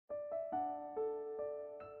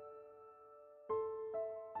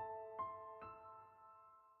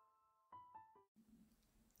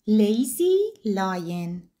Lazy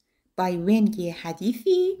Lion by Wendy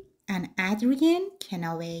Hadithi and Adrian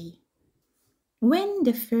Kenaway. When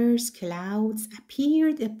the first clouds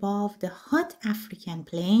appeared above the hot African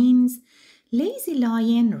plains, Lazy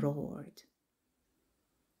Lion roared.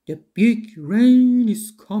 The big rain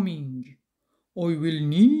is coming. I will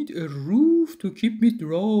need a roof to keep me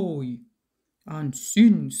dry. And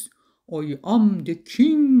since I am the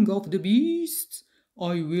king of the beasts,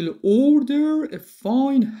 I will order a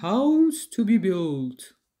fine house to be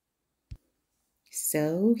built.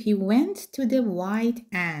 So he went to the white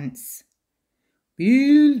ants.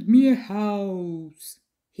 Build me a house,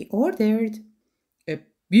 He ordered. a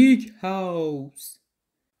big house.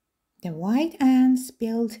 The white ants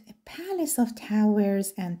built a palace of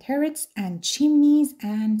towers and turrets and chimneys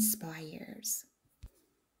and spires.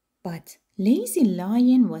 But Lazy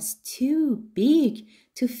Lion was too big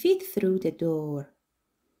to fit through the door.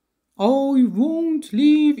 I won't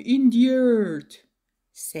live in the earth,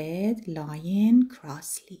 said Lion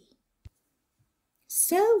crossly.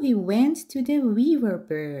 So he went to the weaver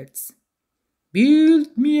birds.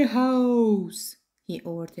 Build me a house, he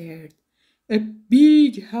ordered. a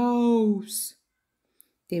big house.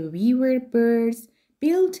 The weaver birds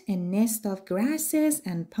built a nest of grasses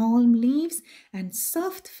and palm leaves and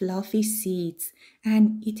soft fluffy seeds,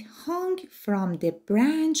 and it hung from the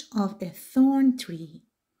branch of a thorn tree.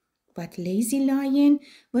 But Lazy Lion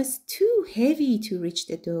was too heavy to reach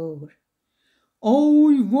the door.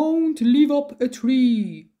 I won't live up a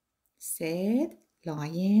tree, said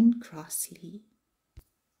Lion crossly.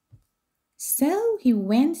 So he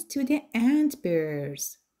went to the ant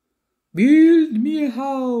bears. Build me a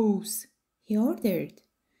house, he ordered.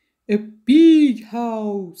 a big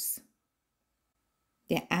house.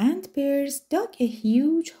 The ant bears dug a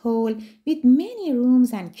huge hole with many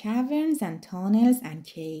rooms and caverns and tunnels and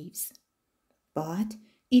caves. But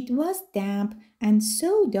it was damp and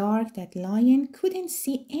so dark that Lion couldn't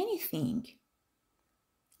see anything.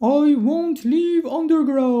 I won't live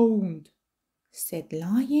underground, said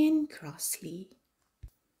Lion crossly.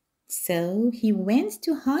 So he went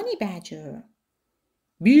to Honey Badger.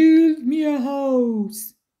 Build me a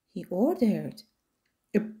house, he ordered.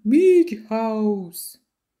 a big house.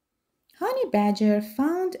 Honey Badger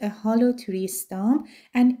found a hollow tree stump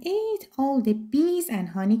and ate all the bees and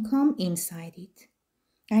honeycomb inside it.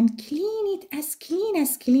 And clean it as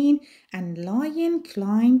clean, and Lion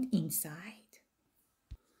climbed inside.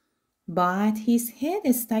 But his head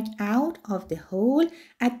stuck out of the hole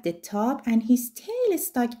at the top and his tail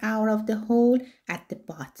stuck out of the hole at the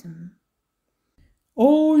bottom.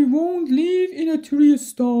 I won't live in a tree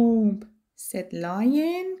stump, said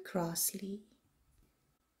Lion crossly.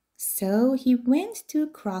 So he went to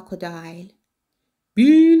Crocodile.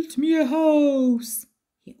 Build me a house,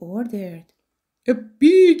 he ordered. a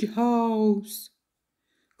big house.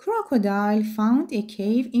 Crocodile found a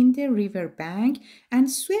cave in the river bank and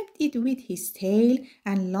swept it with his tail,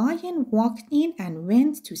 and Lion walked in and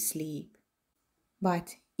went to sleep.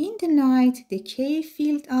 But in the night the cave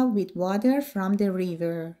filled up with water from the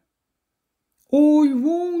river. I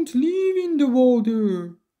won't live in the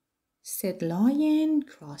water, said Lion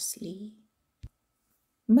crossly.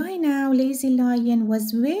 By now Lazy Lion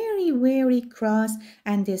was very cross,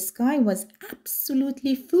 and the sky was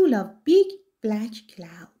absolutely full of big black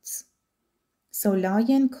clouds. So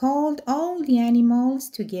Lion called all the animals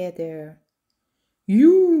together.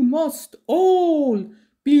 You must all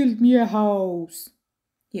build me a house,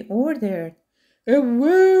 he ordered. a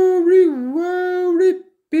very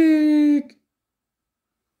big.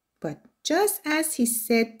 But just as he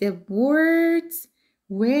said the words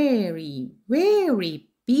very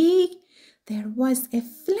big, there was a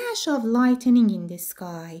flash of lightning in the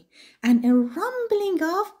sky and a rumbling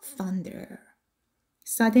of thunder.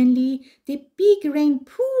 Suddenly, the big rain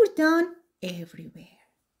poured down everywhere.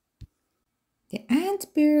 The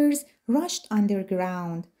ant bears rushed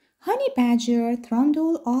underground. Honey Badger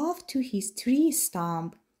trundled off to his tree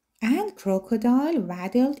stump, and Crocodile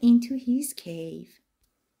waddled into his cave.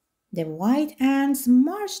 The white ants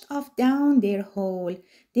marched off down their hole.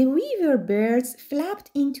 The weaver birds flapped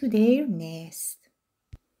into their nest.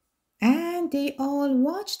 And they all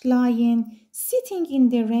watched Lion sitting in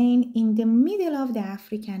the rain in the middle of the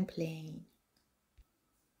African plain.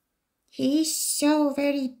 He's so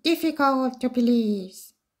very difficult to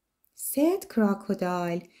please, said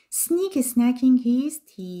Crocodile, snacking his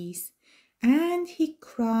teeth. And he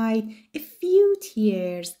cried a few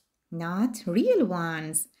tears, not real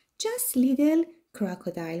ones, just little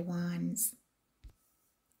crocodile ones.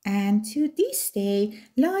 And to this day,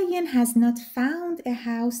 Lion has not found a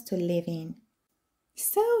house to live in.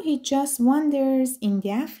 So he just wanders in the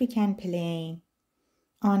African plain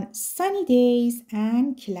on sunny days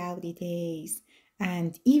and cloudy days,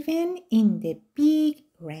 and even in the big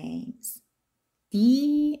rains.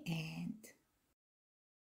 The